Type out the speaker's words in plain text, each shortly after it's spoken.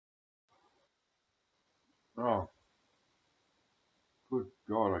Oh, good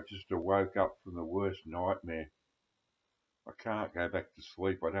God, I just woke up from the worst nightmare. I can't go back to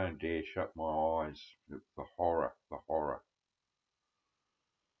sleep. I don't dare shut my eyes. The horror, the horror.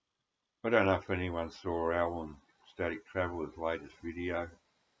 I don't know if anyone saw Alan Static Traveller's latest video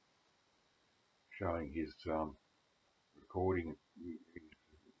showing his recording his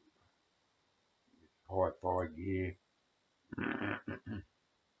hi-fi gear.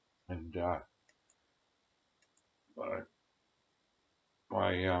 And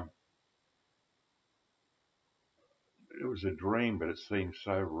I it was a dream, but it seemed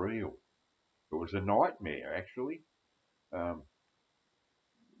so real. It was a nightmare, actually. Um,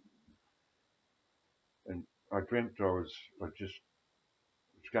 and I dreamt I just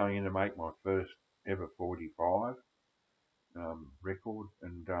was going in to make my first ever 45 record,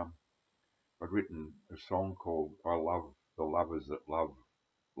 and I'd written a song called "I Love the Lovers That Love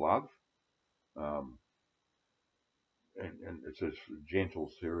Love," um, and it's a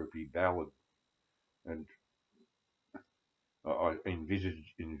gentle, syrupy ballad. And I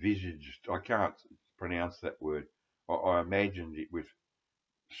envisaged. I can't pronounce that word. I imagined it with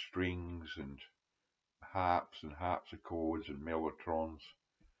strings and harps and harpsichords and mellotrons.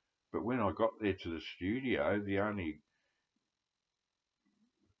 But when I got there to the studio, the only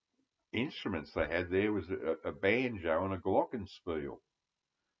instruments they had there was a banjo and a glockenspiel.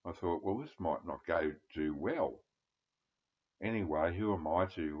 I thought, well, this might not go too well. Anyway, who am I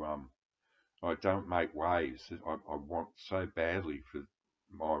to? I don't make waves. I want so badly for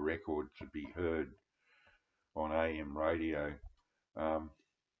my record to be heard on AM radio. Um,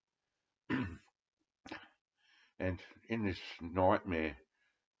 and in this nightmare,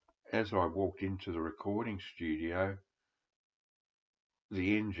 as I walked into the recording studio,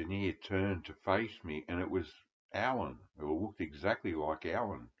 the engineer turned to face me, and it was Alan, who looked exactly like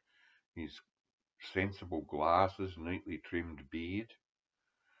Alan. His sensible glasses, neatly trimmed beard.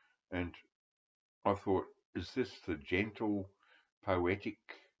 And I thought, is this the gentle, poetic,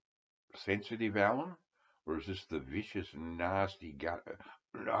 sensitive Alan? Or is this the vicious, nasty gut?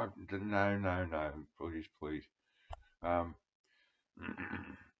 No, no, no, no, please, please. Um,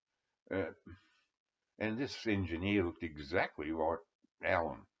 uh, and this engineer looked exactly like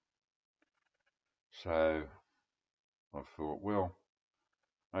Alan. So I thought, well,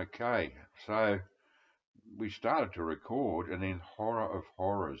 okay. So we started to record, and then horror of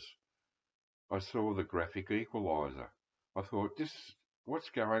horrors, I saw the graphic equalizer. I thought, what's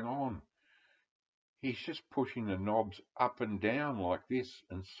going on? He's just pushing the knobs up and down like this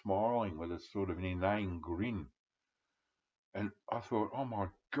and smiling with a sort of an inane grin. And I thought, oh my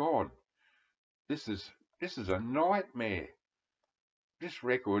God, this is this is a nightmare. This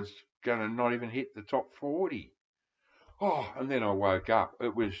record's gonna not even hit the top 40. Oh, and then I woke up.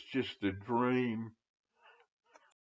 It was just a dream.